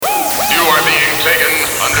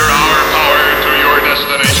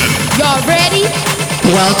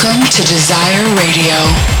Welcome to Desire Radio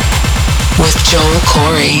with Joel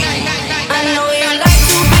Corey. I know you like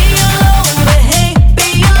to be alone, but hey,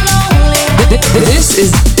 be lonely. This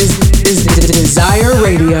is Desire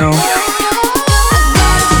Radio.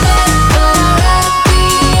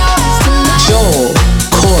 Joel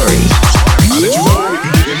Corey.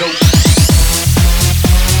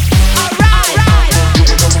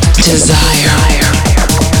 Desire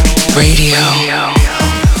Radio.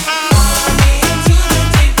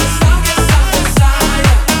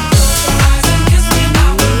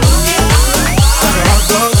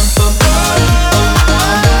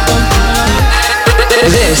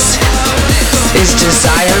 This is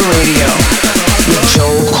Desire Radio with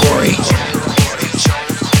Joel Corey.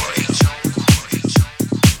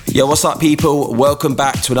 Yo, what's up, people? Welcome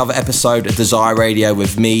back to another episode of Desire Radio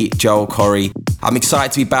with me, Joel Corey. I'm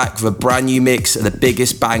excited to be back with a brand new mix of the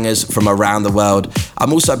biggest bangers from around the world.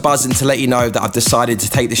 I'm also buzzing to let you know that I've decided to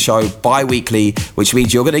take the show bi-weekly, which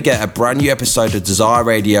means you're going to get a brand new episode of Desire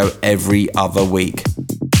Radio every other week.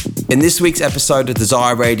 In this week's episode of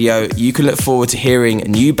Desire Radio, you can look forward to hearing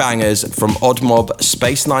new bangers from Odd Mob,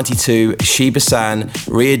 Space 92, Sheba San,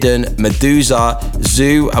 Riordan, Meduza,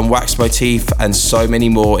 ZHU and Wax Motif, and so many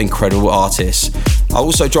more incredible artists. I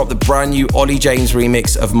also dropped the brand new Olly James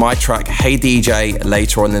remix of my track Hey DJ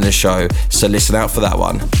later on in the show, so listen out for that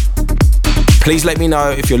one. Please let me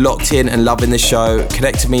know if you're locked in and loving the show.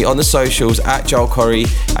 Connect to me on the socials at Joel Corey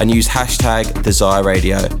and use hashtag Desire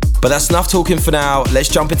Radio. But that's enough talking for now. Let's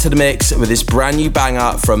jump into the mix with this brand new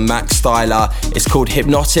banger from Max Styler. It's called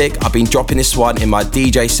Hypnotic. I've been dropping this one in my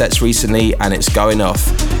DJ sets recently and it's going off.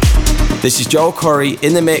 This is Joel Corey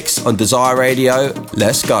in the mix on Desire Radio.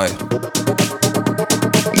 Let's go.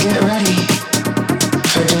 Get ready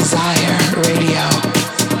for Desire Radio.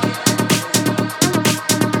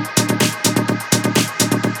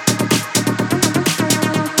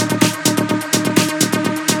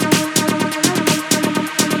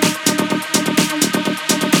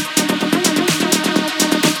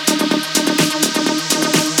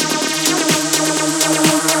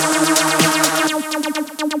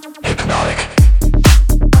 Hypnotic.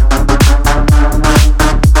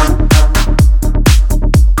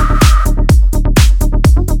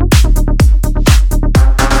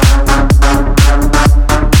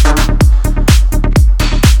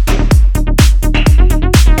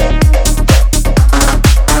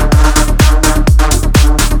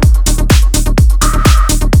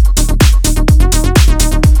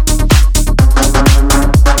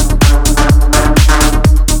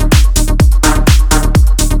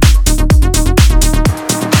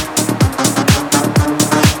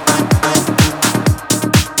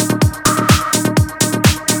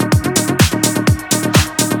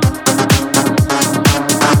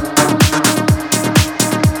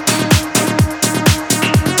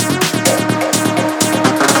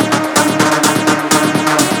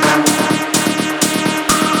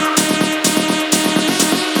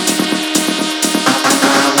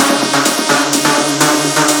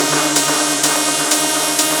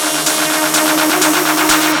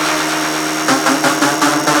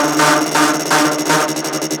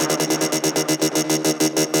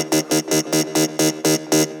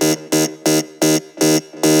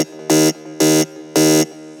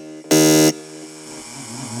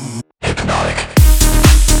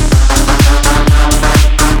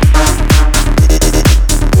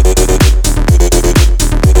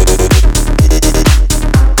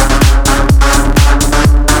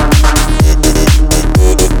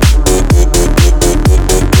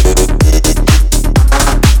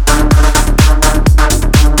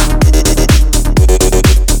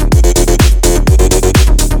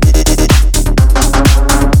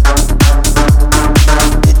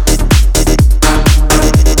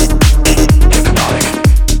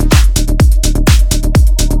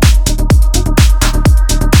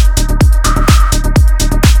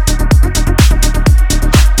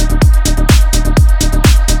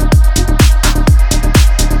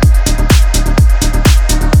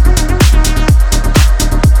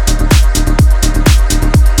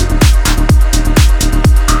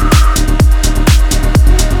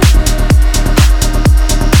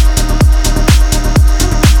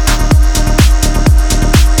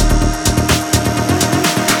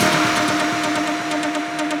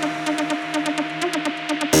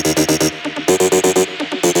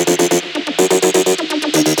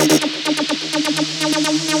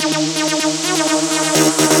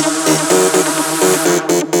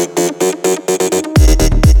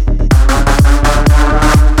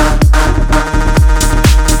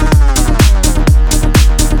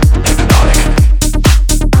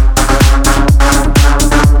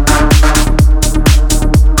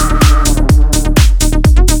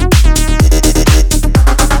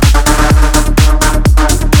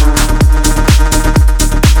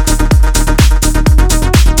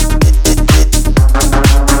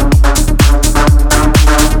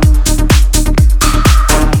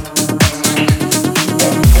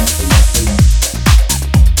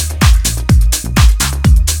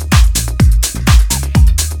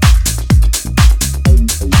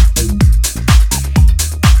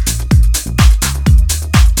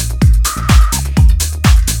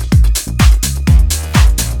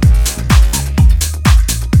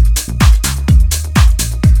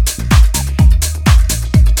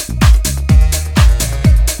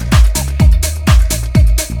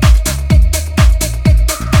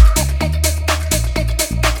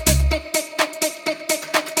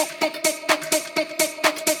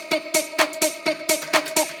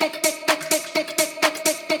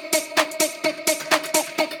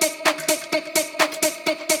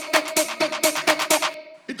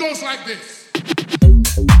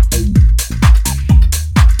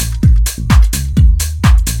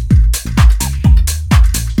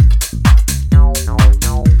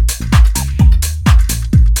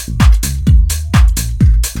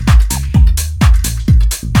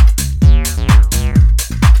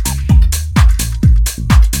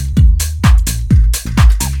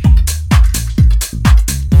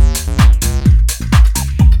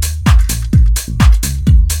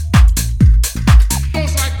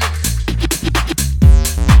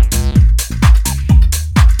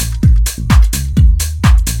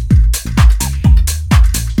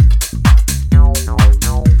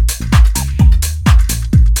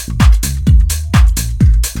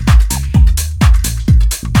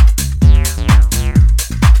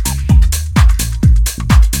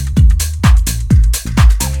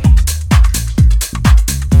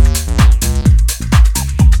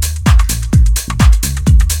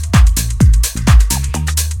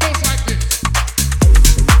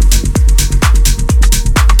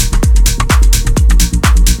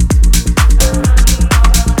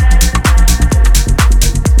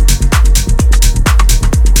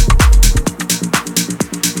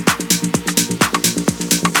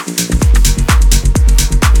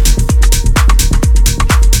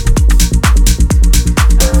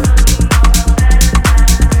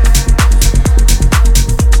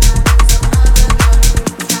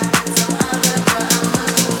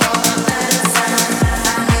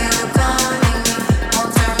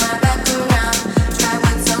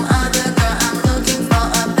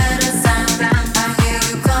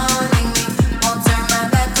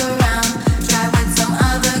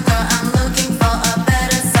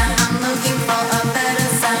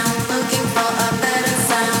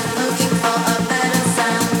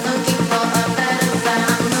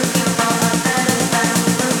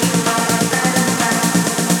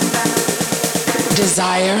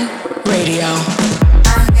 Desire Radio.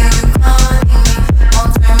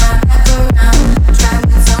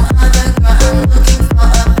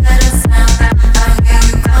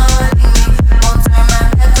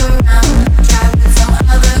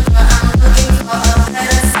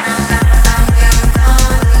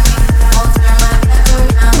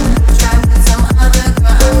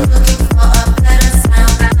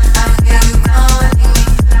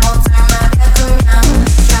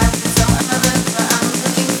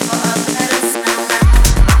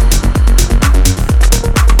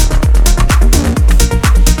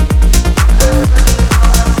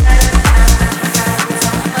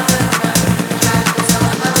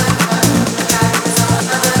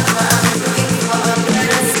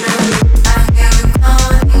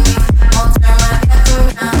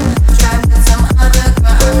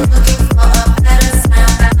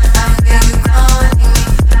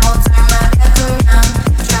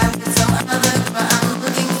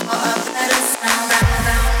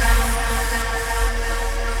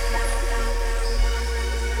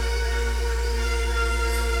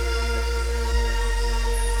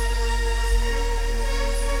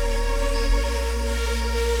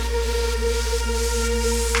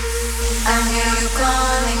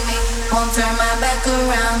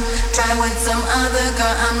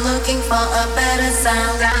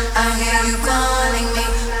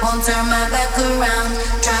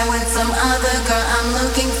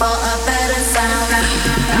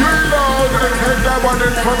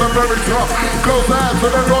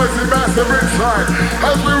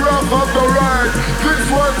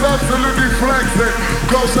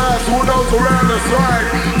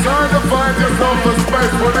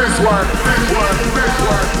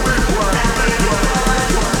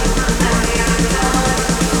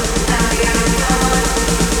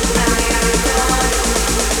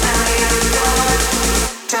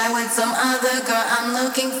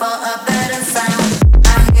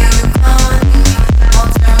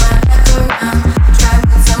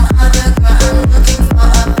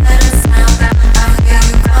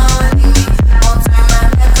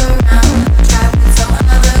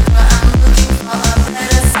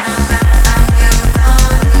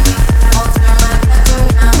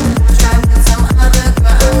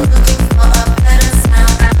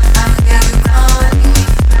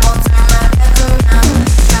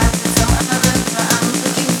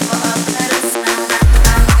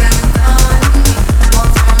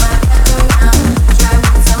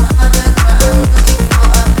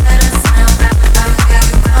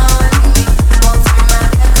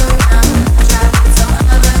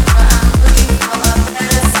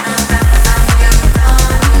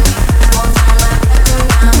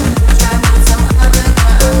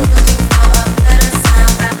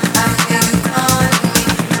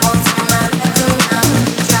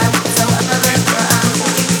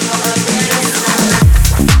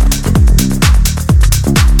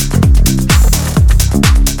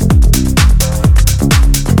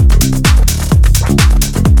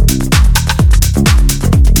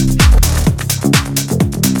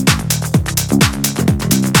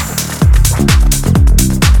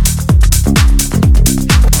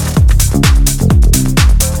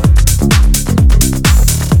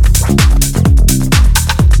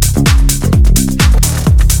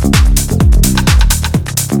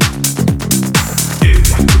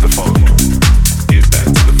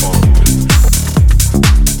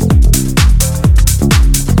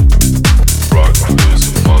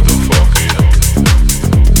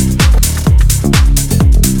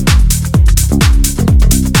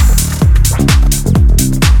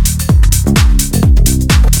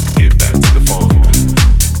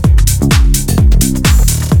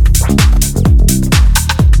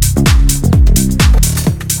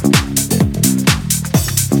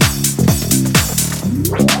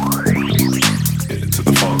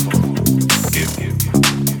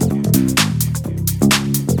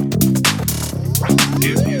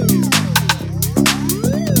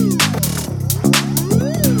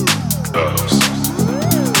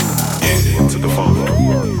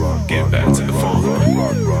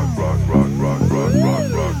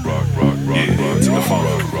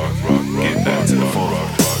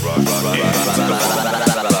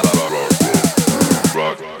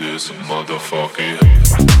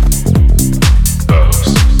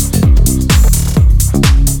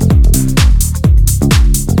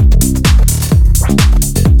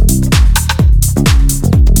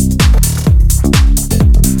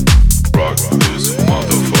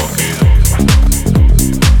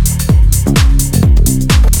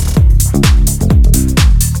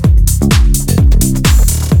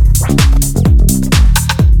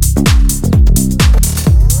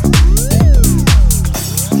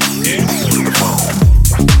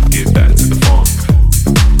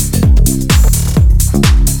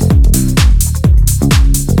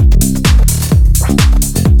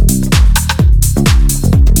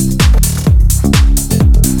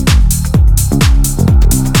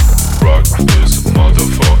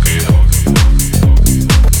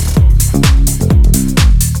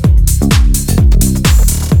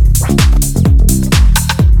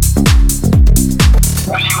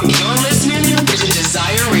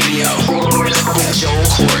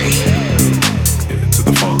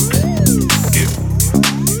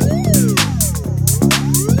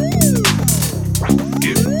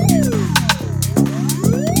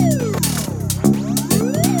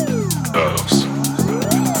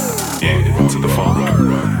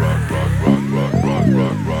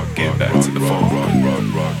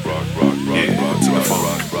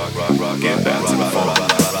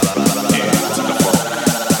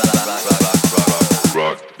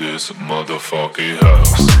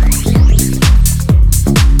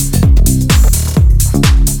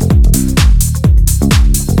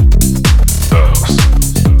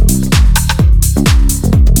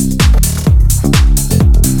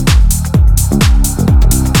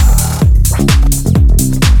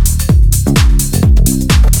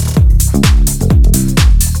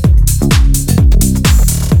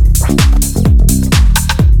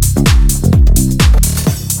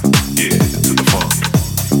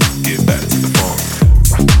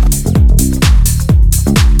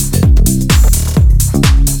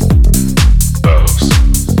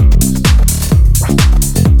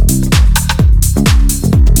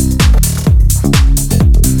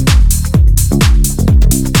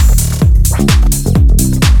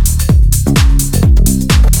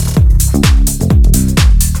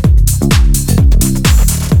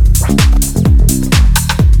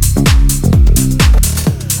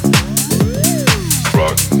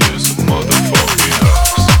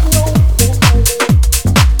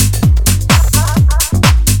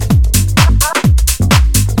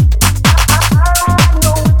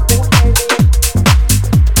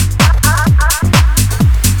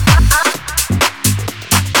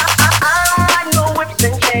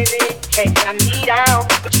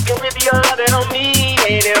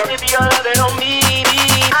 If you're loving on me,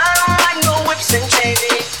 I don't like no whips and chains.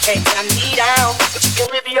 Can't tie me down, but you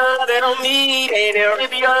can if you're loving on me,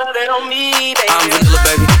 if you're loving on me, baby. I'm vanilla,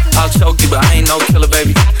 baby. I'll choke you, but I ain't no killer,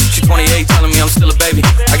 baby. She 28, telling me I'm still a baby.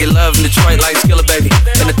 I get love in Detroit like Skilla, baby.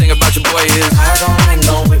 And the thing about your boy is I don't like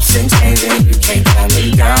no whips and chains, and you can't tie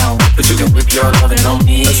me down, but you can whip your loving on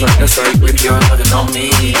me. That's right, whip your loving on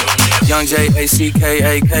me. Young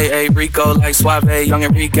J-A-C-K-A-K-A Rico like Suave, Young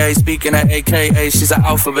Enrique speaking at AKA. She's an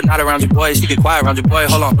alpha but not around your boy. She get quiet around your boy.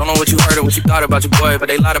 Hold on, don't know what you heard or what you thought about your boy, but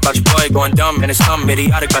they lied about your boy. Going dumb and it's something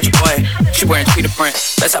idiotic about your boy. She wearing cheetah print,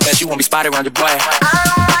 that's how bad she won't be spotted around your boy. I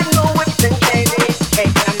don't like no whips and chains,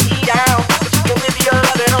 can't tie me down, but you can live your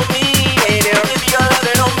loving on me, live your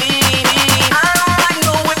loving on me. I don't like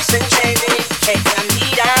no whips and chains, can't tie me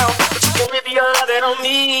down, but you can live your loving on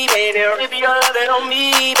me, live your loving on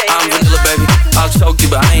me, baby. I'm vanilla, baby. I'll choke you,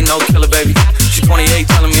 but I ain't no killer, baby. She 28,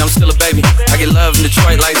 telling me I'm still a baby. I get love in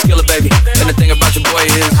Detroit like Skilla, baby. And the thing about your boy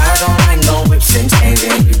is I don't like no whips and chains,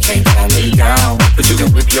 and you can't tie me down, but you can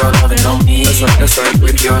whip your loving on me. That's right,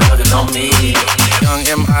 whip your loving on me. Young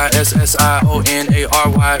M-I-S-S-I-O-N-A-R-Y.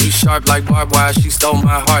 He sharp like barbed wire. She stole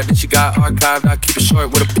my heart, then she got archived. I keep it short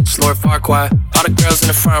with a bitch, Lord Farquaad. All the girls in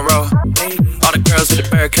the front row, all the girls with the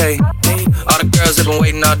barricade, all the girls that been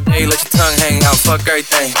waiting all day. Let your tongue hang out, fuck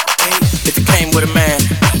everything. If you came with a man,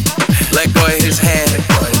 let go of his hand.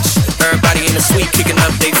 Everybody in the suite kicking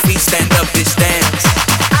up their feet, stand up, bitch, dance.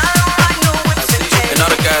 And all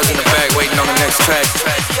the guys in the back waiting on the next track.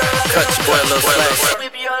 Cut your boy a little slack.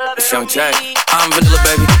 It's Young Jack. I'm vanilla,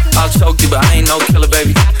 baby. I'll choke you, but I ain't no killer,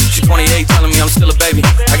 baby. She 28, telling me I'm still a baby.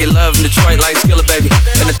 I get love in Detroit like Skilla, baby.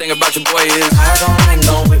 And the thing about your boy is I don't like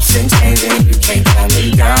no whips and chains, and you can't tie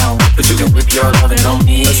me down, but you can whip your loving on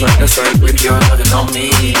me. That's right, whip your loving on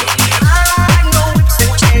me. I don't like no whips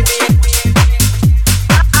and chains.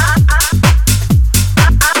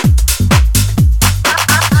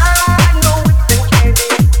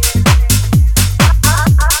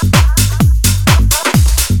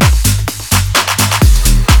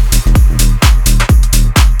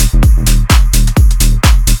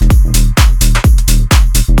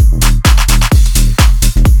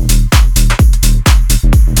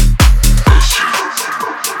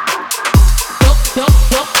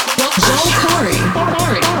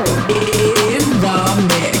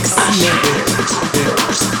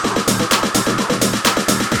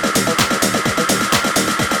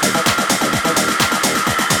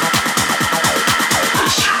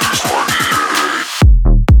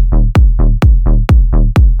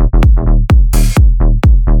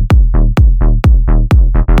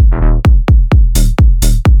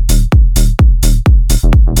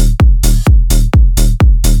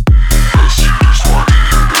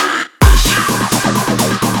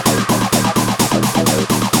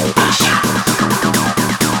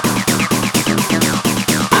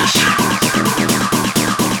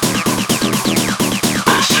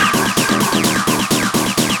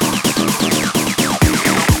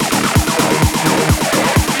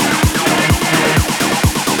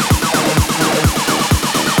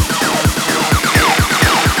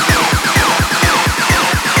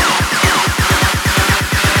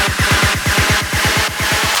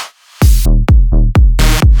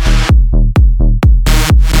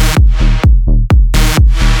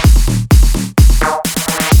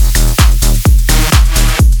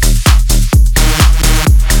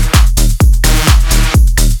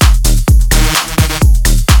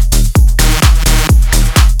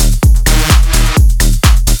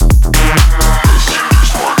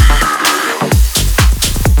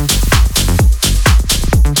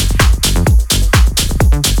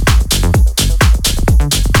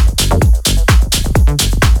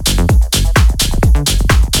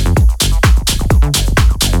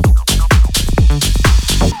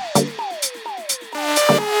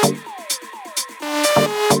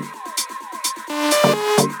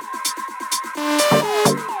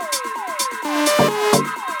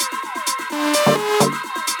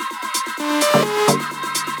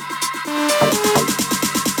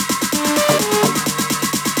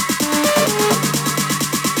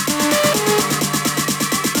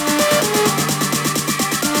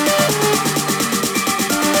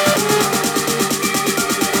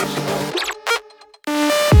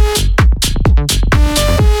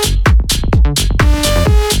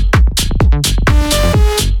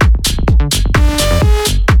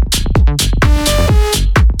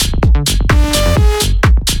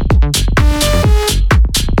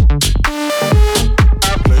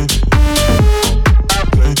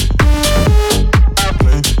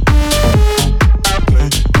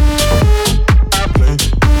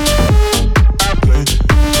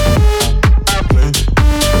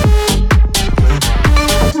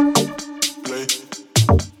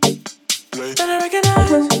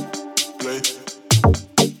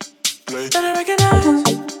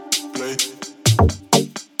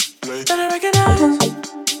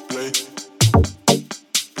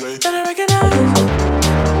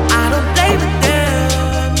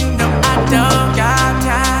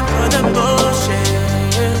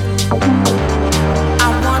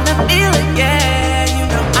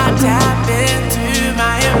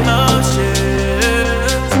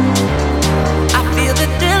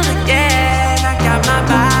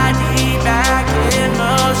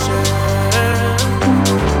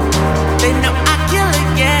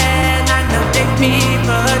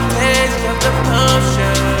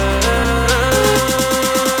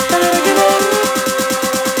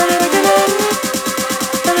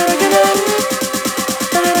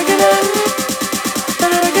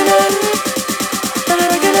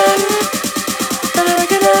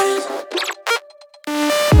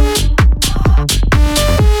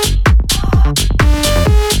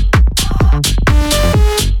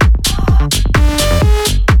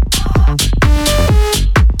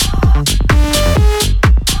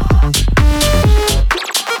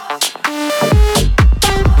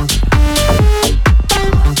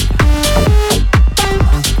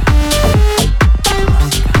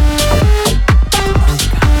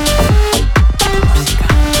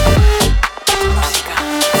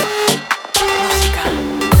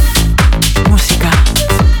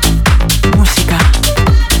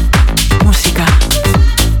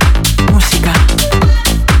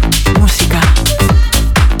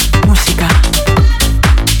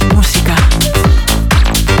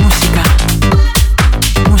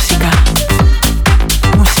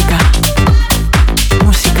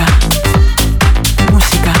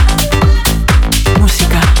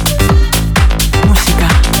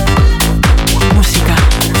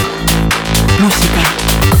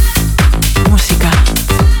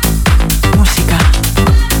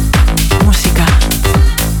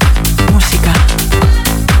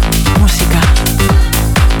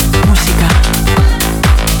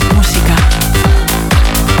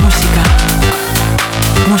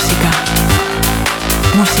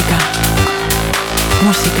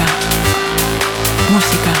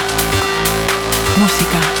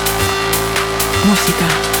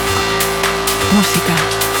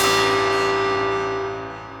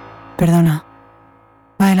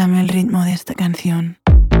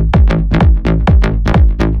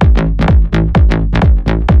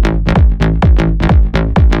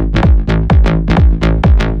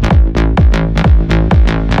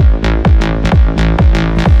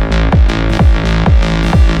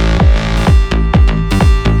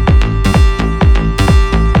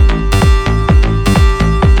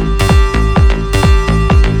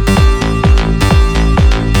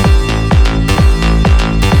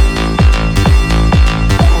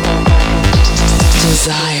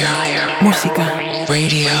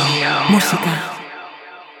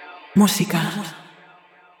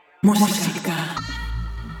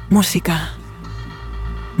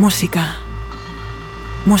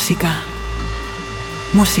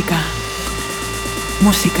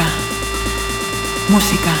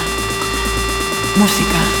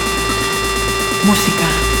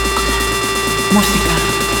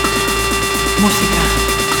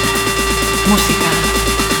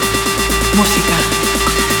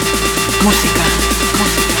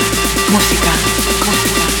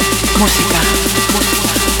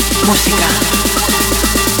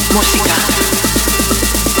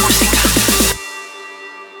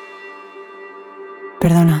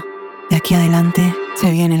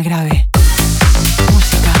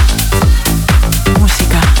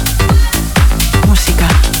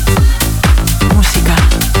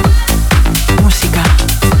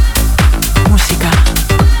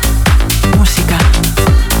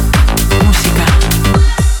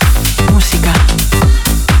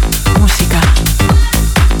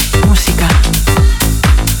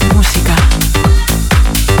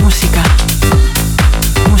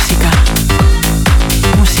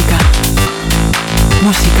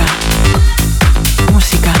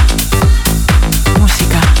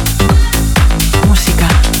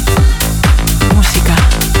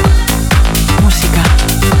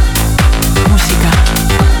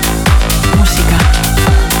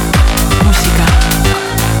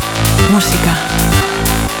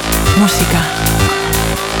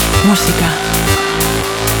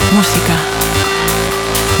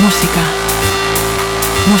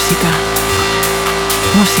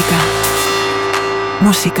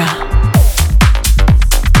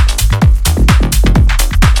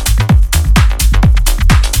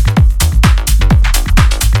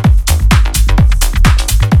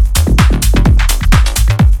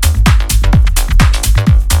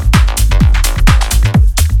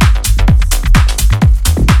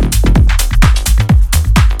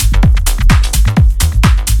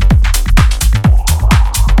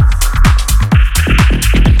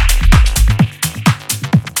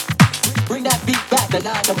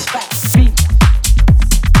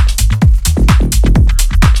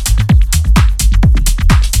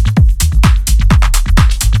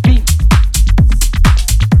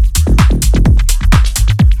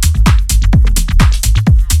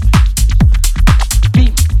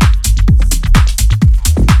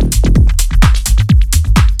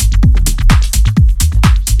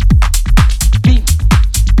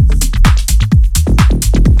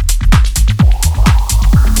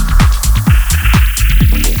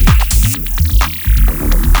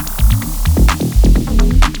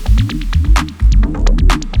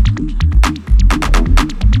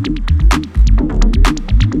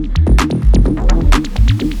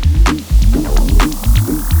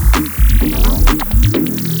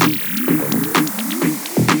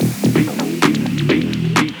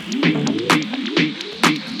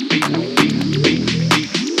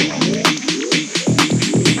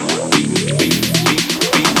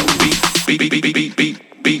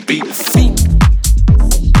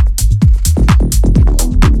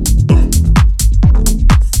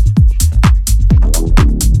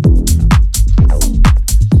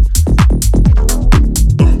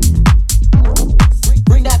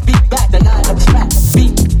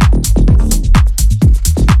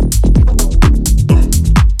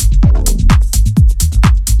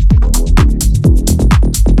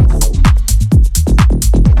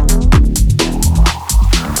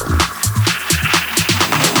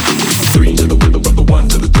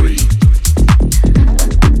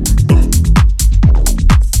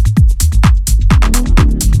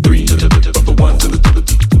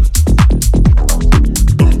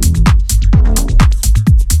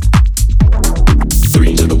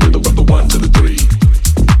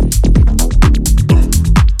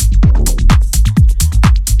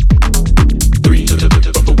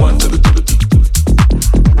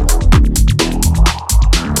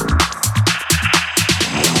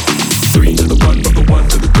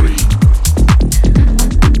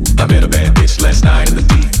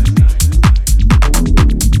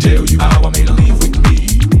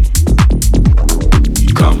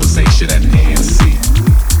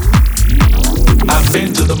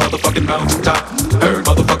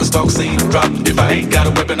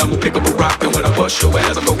 and I'ma pick up a rock. And when I bust your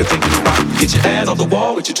ass, I'm gonna continue to rock. Get your ass off the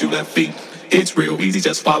wall with your two left feet. It's real easy,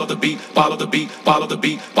 just follow the beat, follow the beat, follow the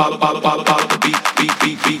beat, follow the beat, beat,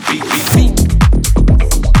 beat, beat, beat, beat, beat.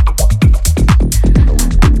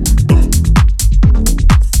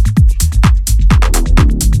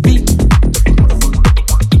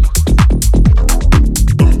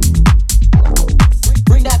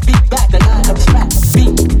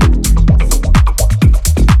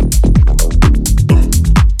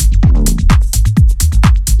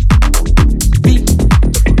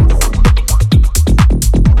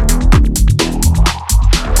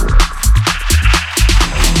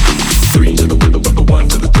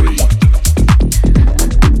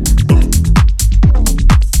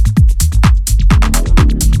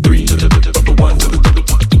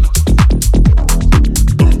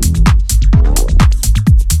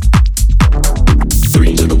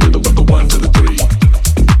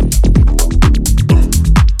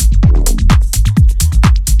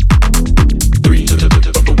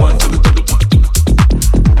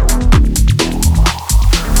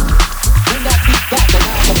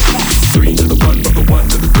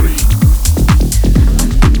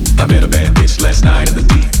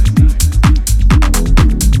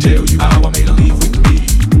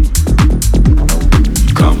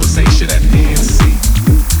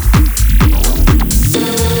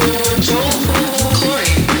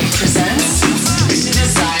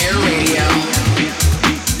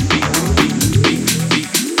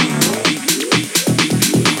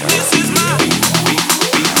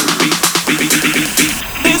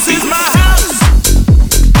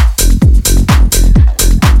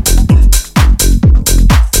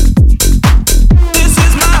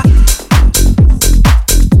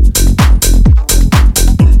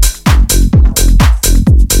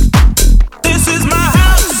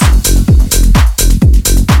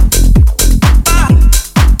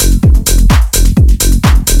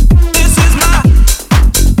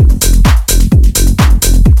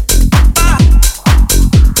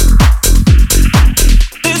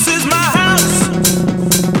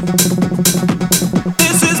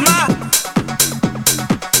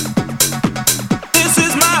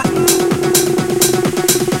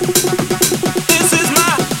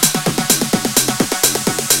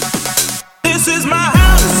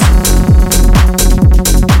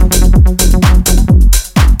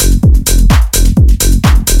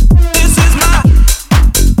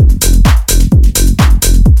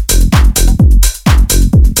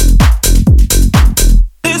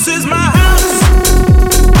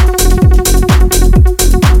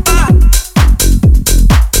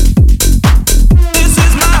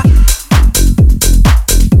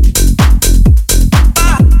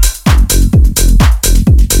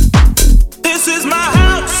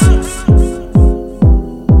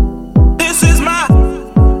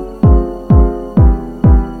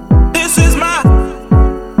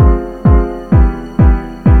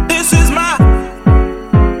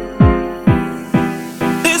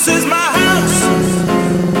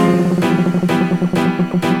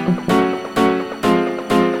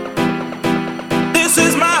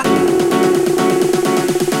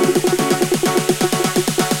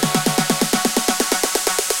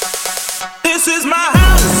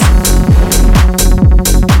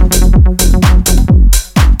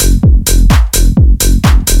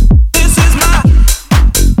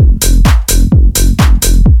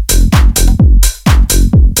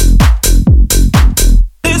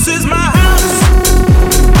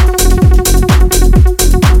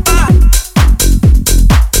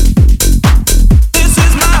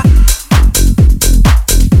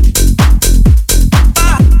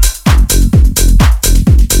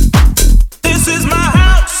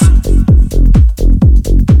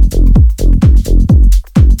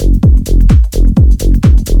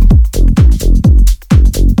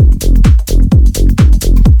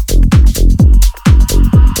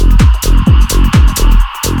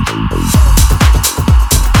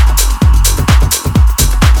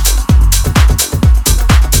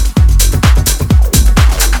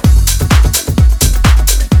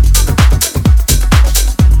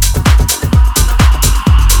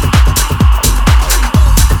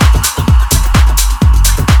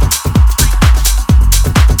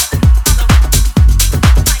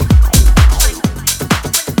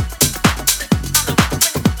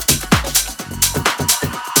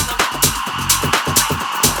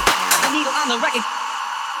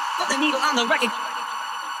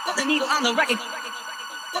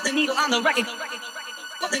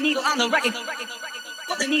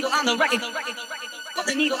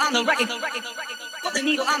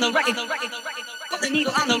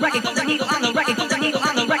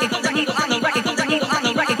 the needle on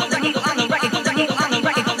the record.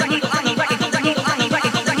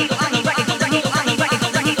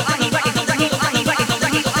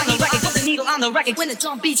 record when the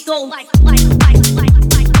drum beats go like when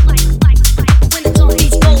the drum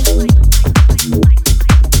beats go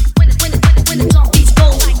when the drum beats go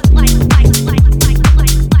like when the drum beats go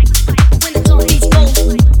when the drum beats go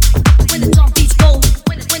when the drum beats go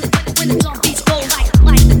when the drum beats go like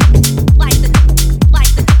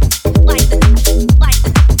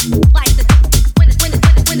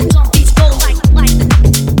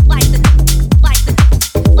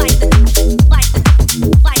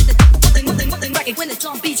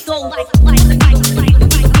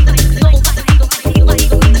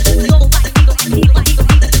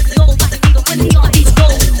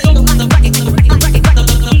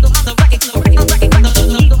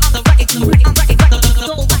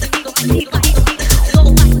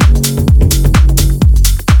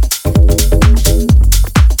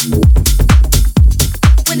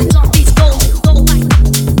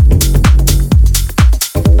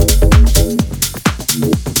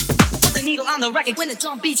when the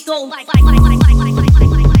drum beats go like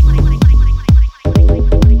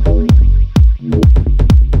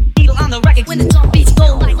needle on the record when the drum beats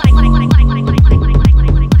go like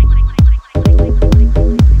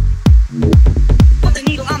put the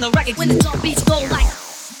needle on the record when the drum beats go like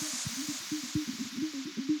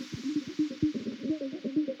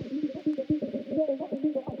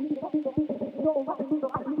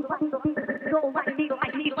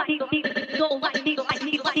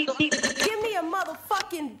give me a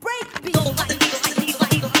motherfucking breakbeat.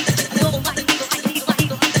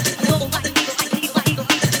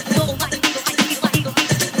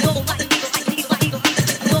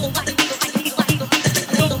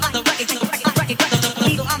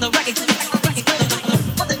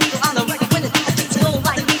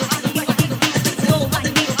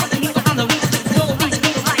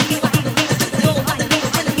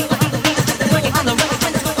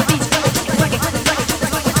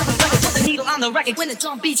 When the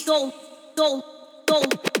drum beats go, go, go, go,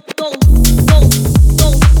 go, go, go,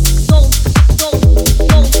 go, go,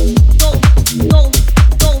 go, go,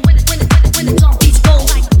 go. When the drum beats go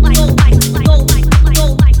like go like go like go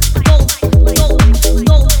like go go go go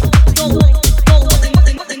go.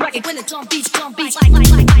 When the drum beats like when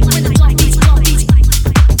the drum beats when the drum beats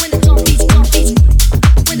when the drum beats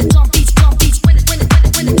when the drum beats like when the drum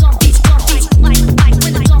beats when the drum beats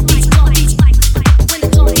when the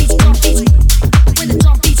drum beats when the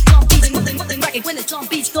drum beats when the drum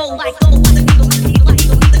beats go like go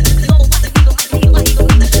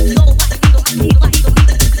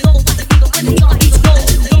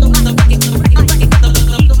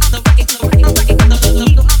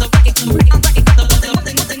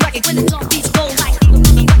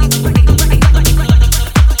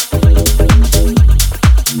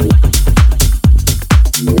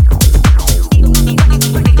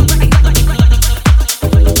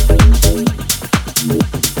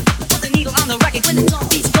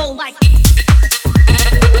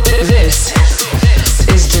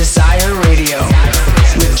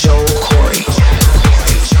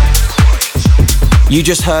You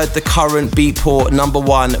just heard the current Beatport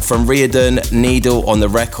 #1 from Riordan, Needle on the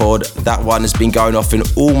record. That one has been going off in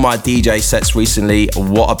all my DJ sets recently.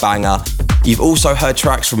 What a banger. You've also heard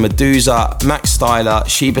tracks from Meduza, Max Styler,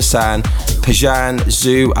 Sheba San, Pajan,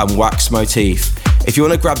 ZHU and Wax Motif. If you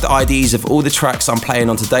want to grab the IDs of all the tracks I'm playing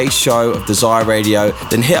on today's show of Desire Radio,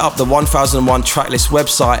 then hit up the 1001 Tracklist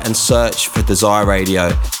website and search for Desire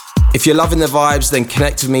Radio. If you're loving the vibes, then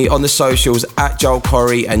connect with me on the socials at Joel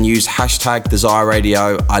Corey and use hashtag Desire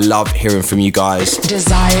Radio. I love hearing from you guys.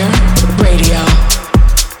 Desire Radio.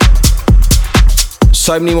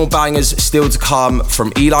 So many more bangers still to come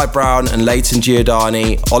from Eli Brown and Leighton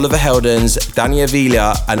Giordani, Oliver Heldens, Danny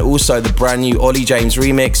Avila, and also the brand new Olly James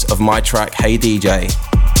remix of my track Hey DJ.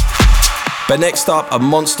 But next up, a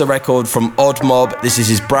monster record from Odd Mob. This is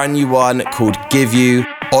his brand new one called Give You.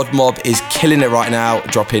 Odd Mob is killing it right now,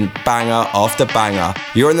 dropping banger after banger.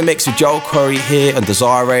 You're in the mix with Joel Corey here on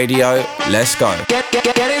Desire Radio. Let's go. Get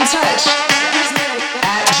in touch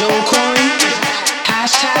at Joel Corey,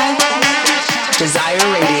 hashtag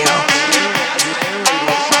Desire Radio.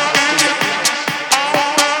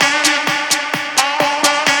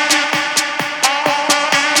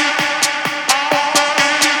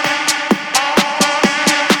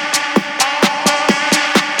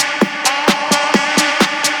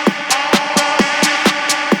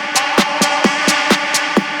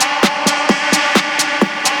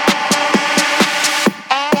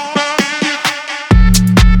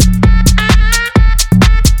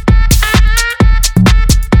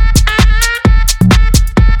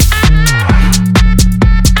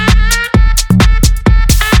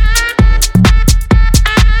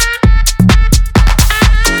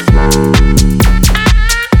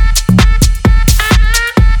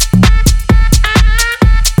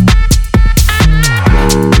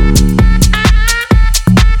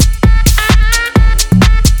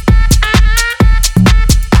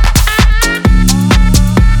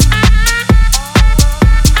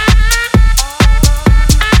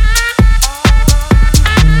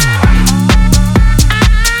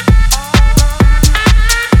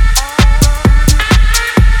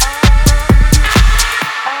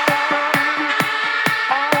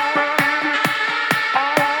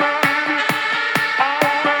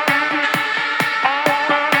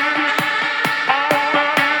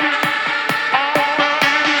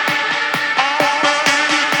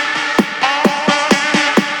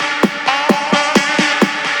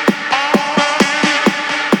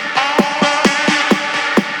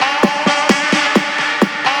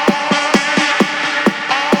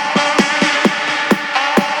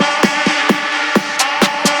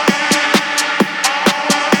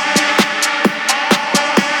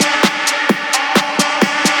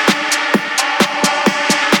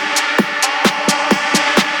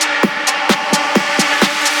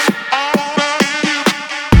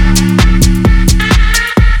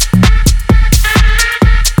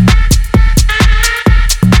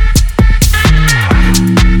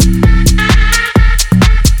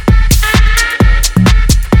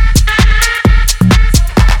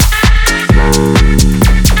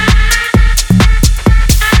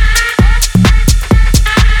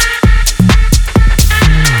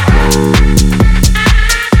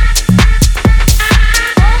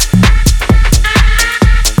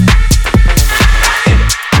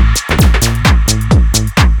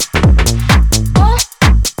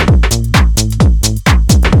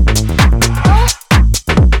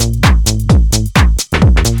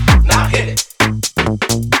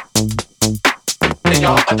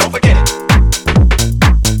 y'all, but don't forget it.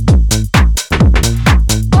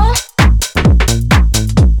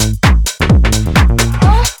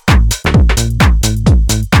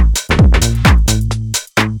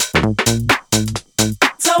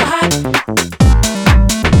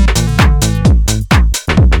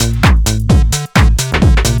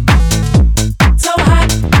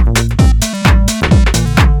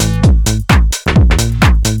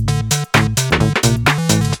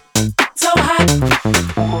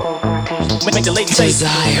 Make the lady say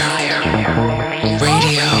Desire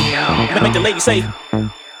Radio. Make the lady say.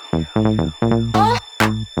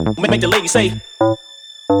 Make the lady say.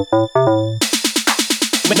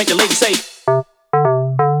 Make the lady say.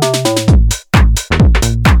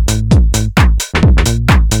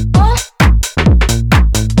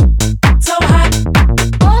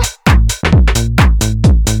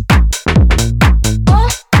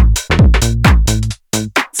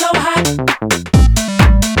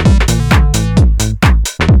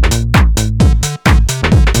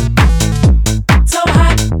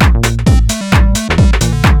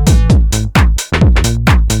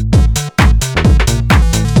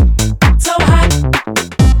 So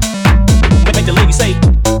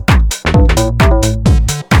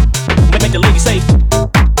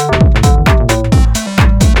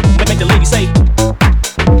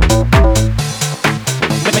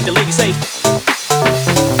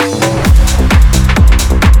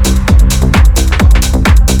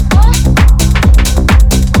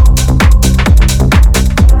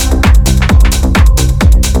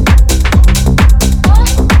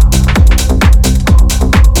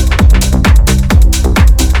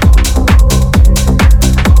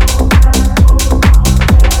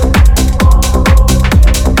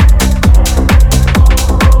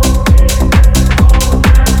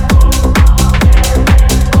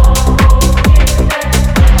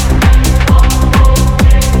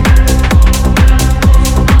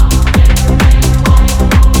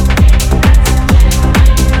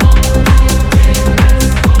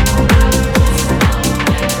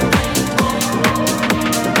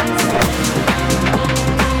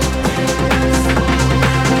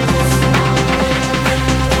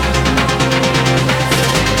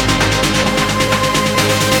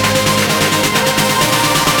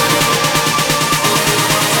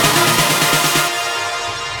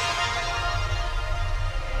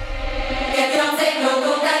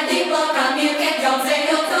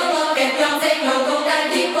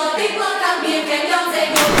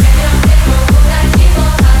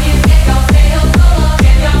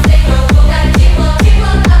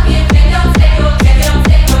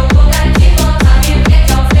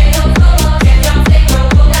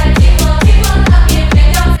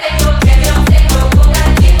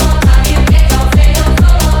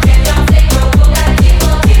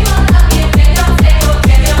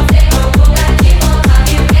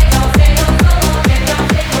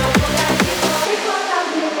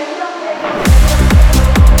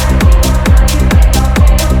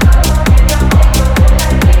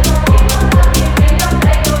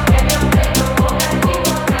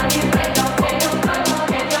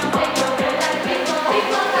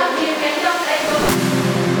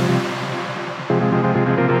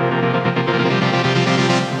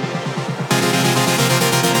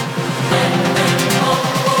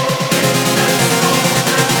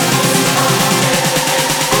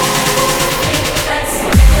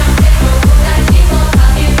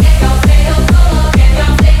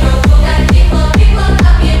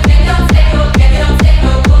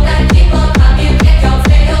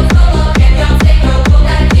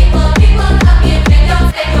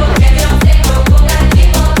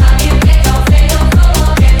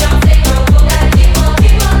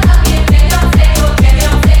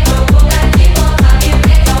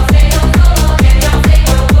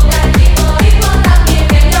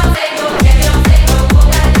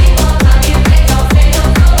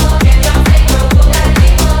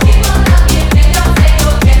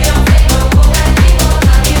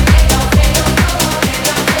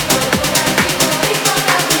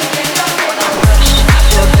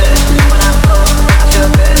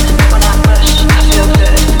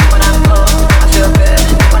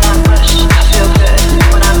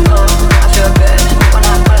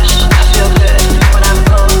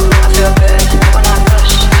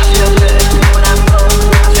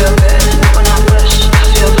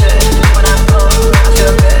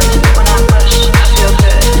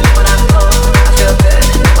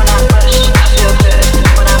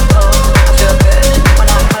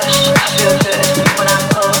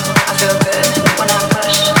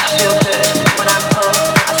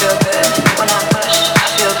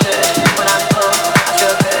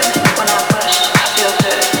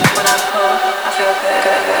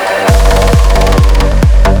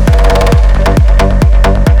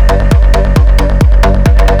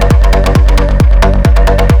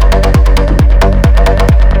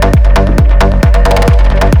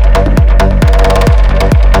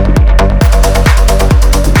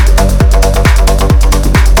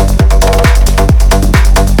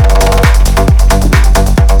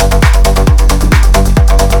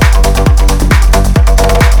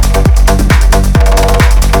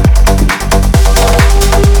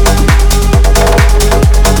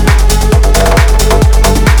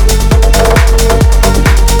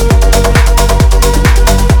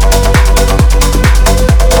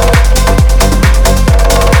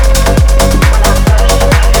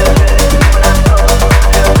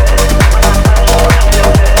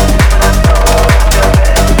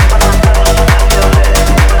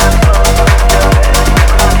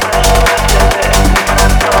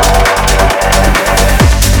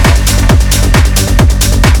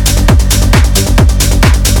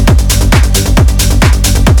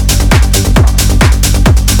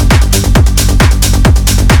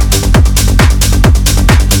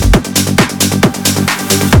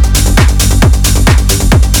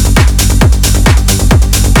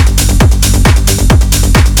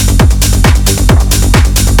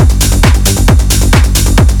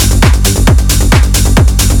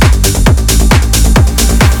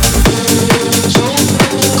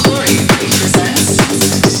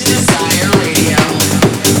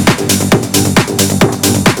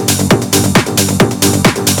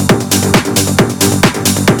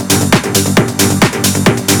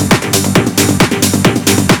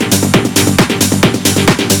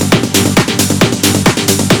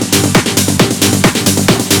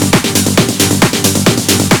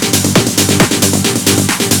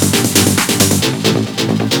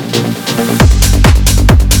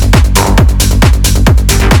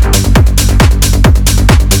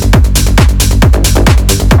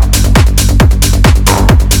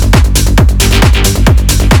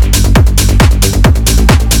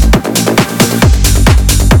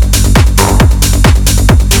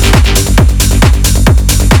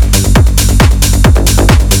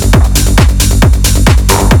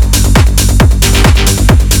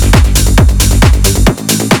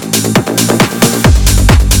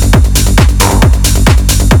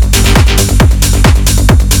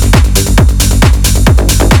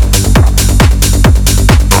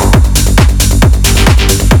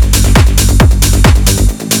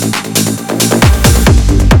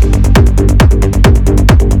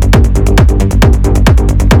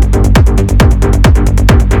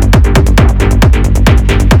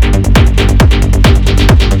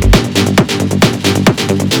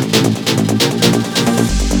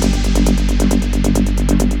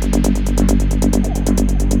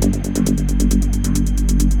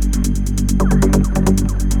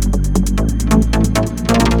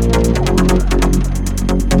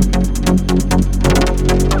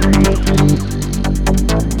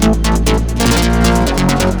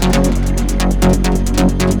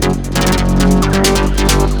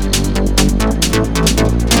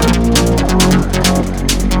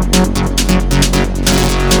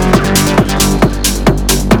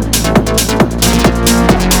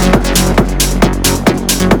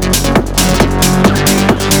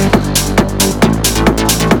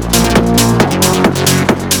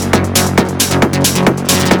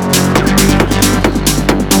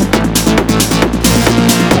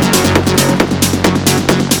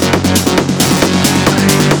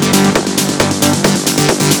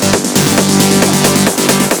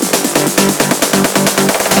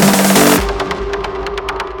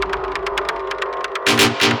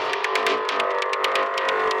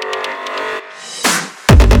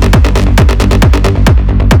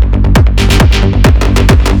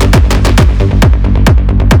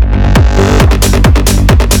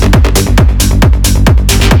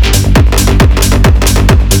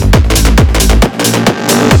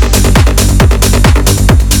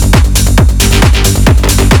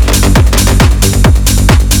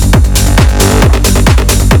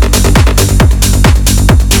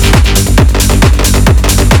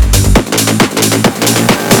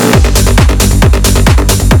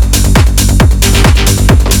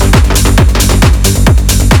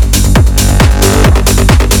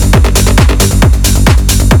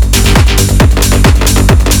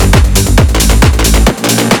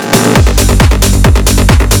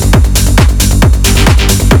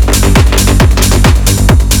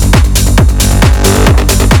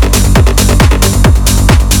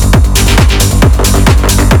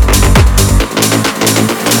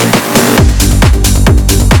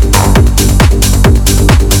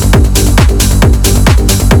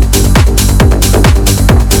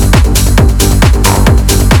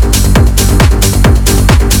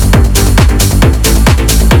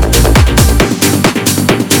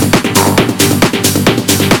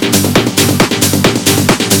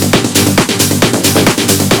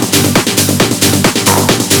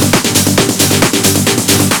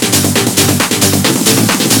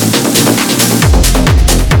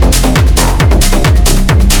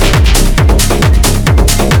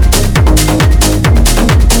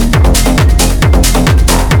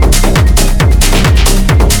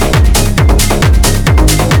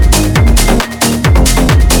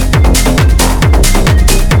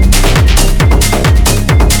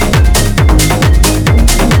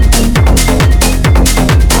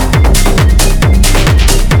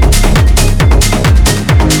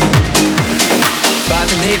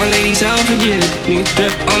new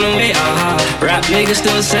drip on the way, Rap niggas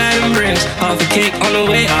still sad and brims. Half a cake on the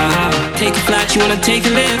way, Take a flight, you wanna take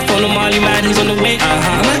a lift. On the Molly mad, he's on the way,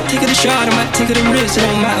 I might take it a shot, I might take it a risk. It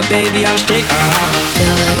don't matter, baby, I'm straight,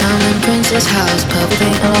 Feel like I'm in Prince's house, purple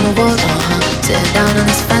paint all on the walls, Sitting down on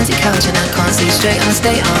this fancy couch and I can't see straight, I'ma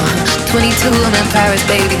stay, 22, I'm in Paris,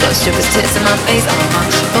 baby, got strippers' tits in my face,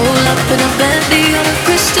 Roll up in a Bentley, I'm a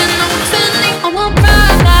Christian, I'm a Fendi, I'm a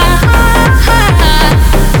Prada.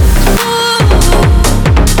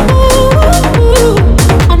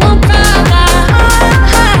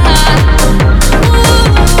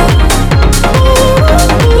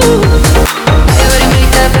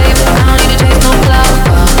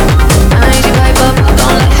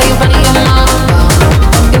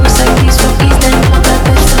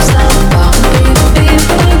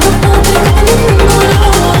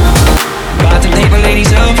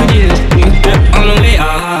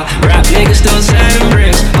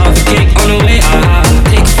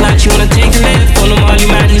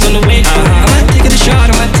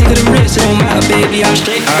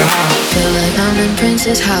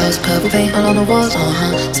 House, purple paint all on the walls,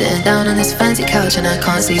 Sitting down on this fancy couch and I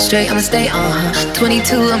can't see straight, I'ma stay,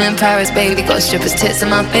 22, I'm in Paris, baby, got strippers' tits in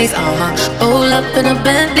my face, Roll up in a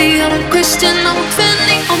Bentley, I'm a Christian, I'm a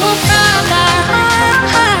Fendi, I'm a Prada.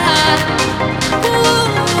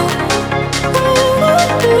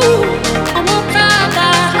 I'm a Prada.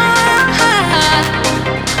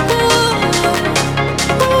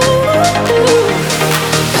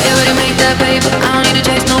 I already made that paper, I don't need to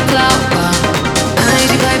chase no clout.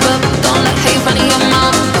 Don't let hate run in your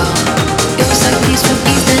mouth. It was like peace from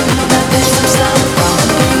East and you know that bitch from South.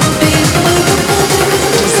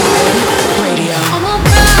 Radio. I'm a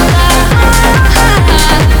Prada.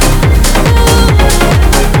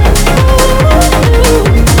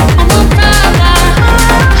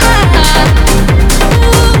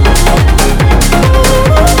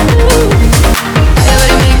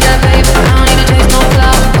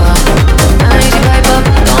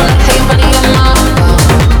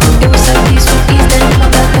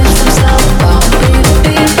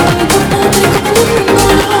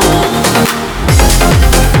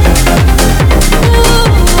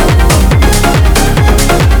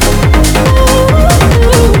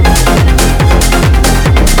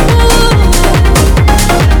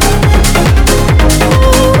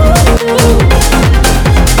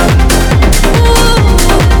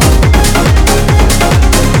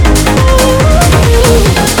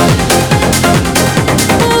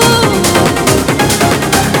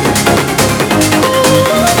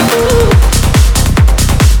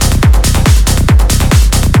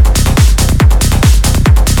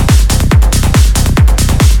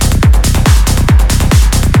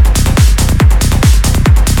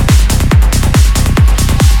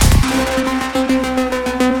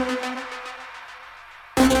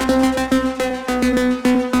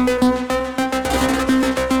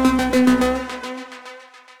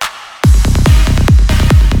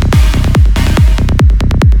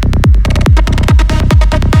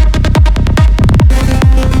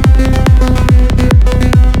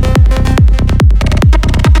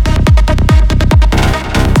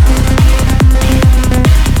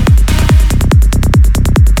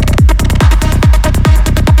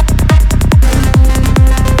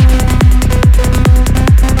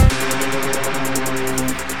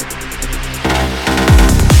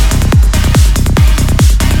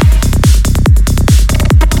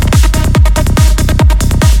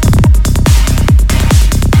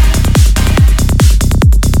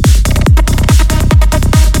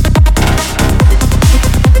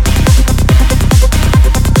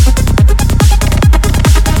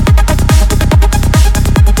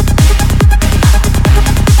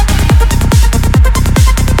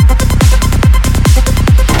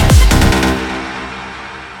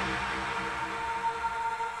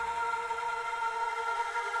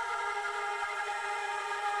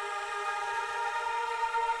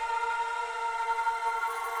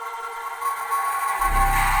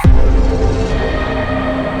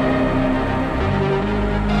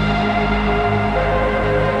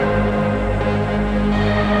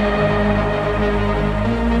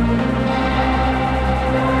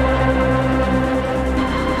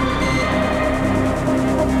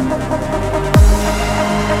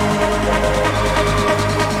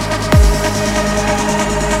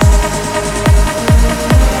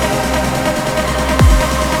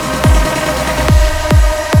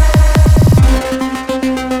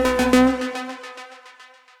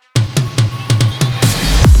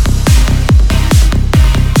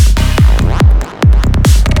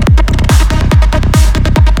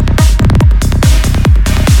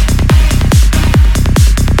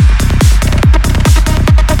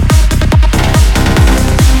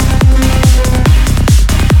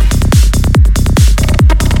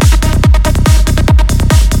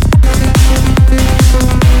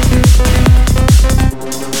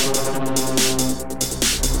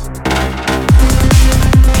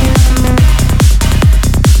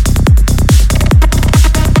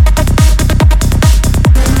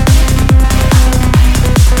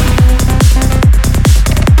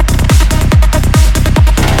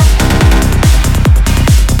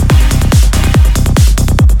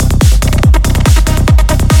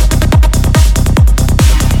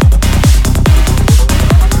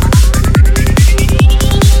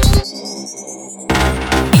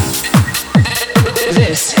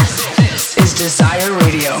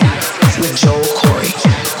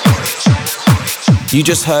 You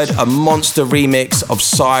just heard a monster remix of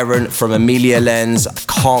Siren from Amelia Lenz. I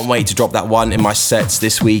can't wait to drop that one in my sets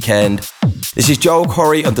this weekend. This is Joel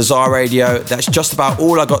Corry on Desire Radio. That's just about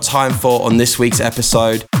all I got time for on this week's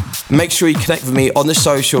episode. Make sure you connect with me on the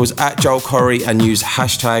socials at Joel Corry and use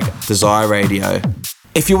hashtag Desire Radio.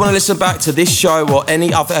 If you want to listen back to this show or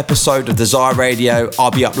any other episode of Desire Radio,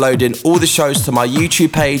 I'll be uploading all the shows to my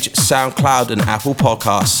YouTube page, SoundCloud and Apple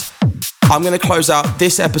Podcasts. I'm going to close out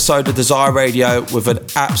this episode of Desire Radio with an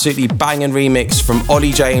absolutely banging remix from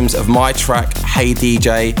Olly James of my track, Hey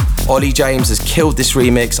DJ. Olly James has killed this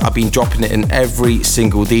remix. I've been dropping it in every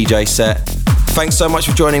single DJ set. Thanks so much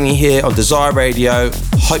for joining me here on Desire Radio.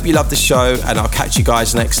 Hope you love the show and I'll catch you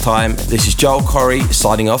guys next time. This is Joel Corry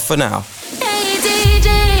signing off for now. Hey DJ,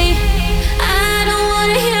 I don't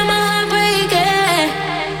wanna hear my heart breaking.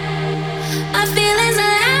 My feelings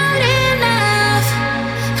are loud enough.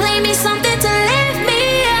 Play me something to lift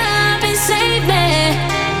me up and save me.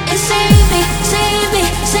 And save me, save me,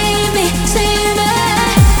 save me, save me.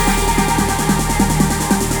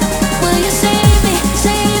 Will you save me,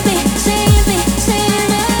 save me, save me, save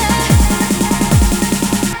me?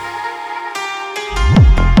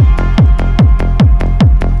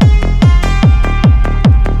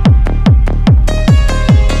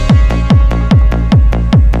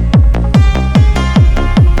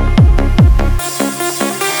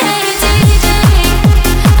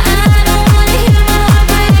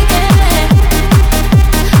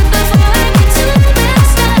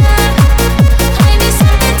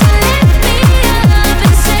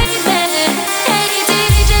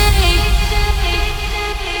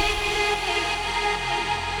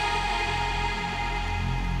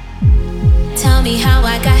 Tell me how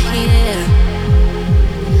I got here.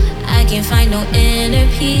 I can't find no inner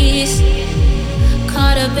peace.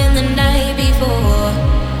 Caught up in the night before,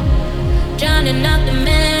 drowning out the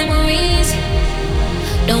memories.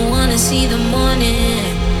 Don't wanna see the morning.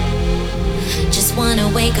 Just wanna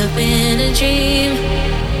wake up in a dream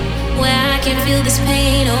where I can feel this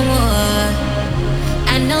pain no more.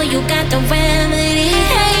 I know you got the remedy.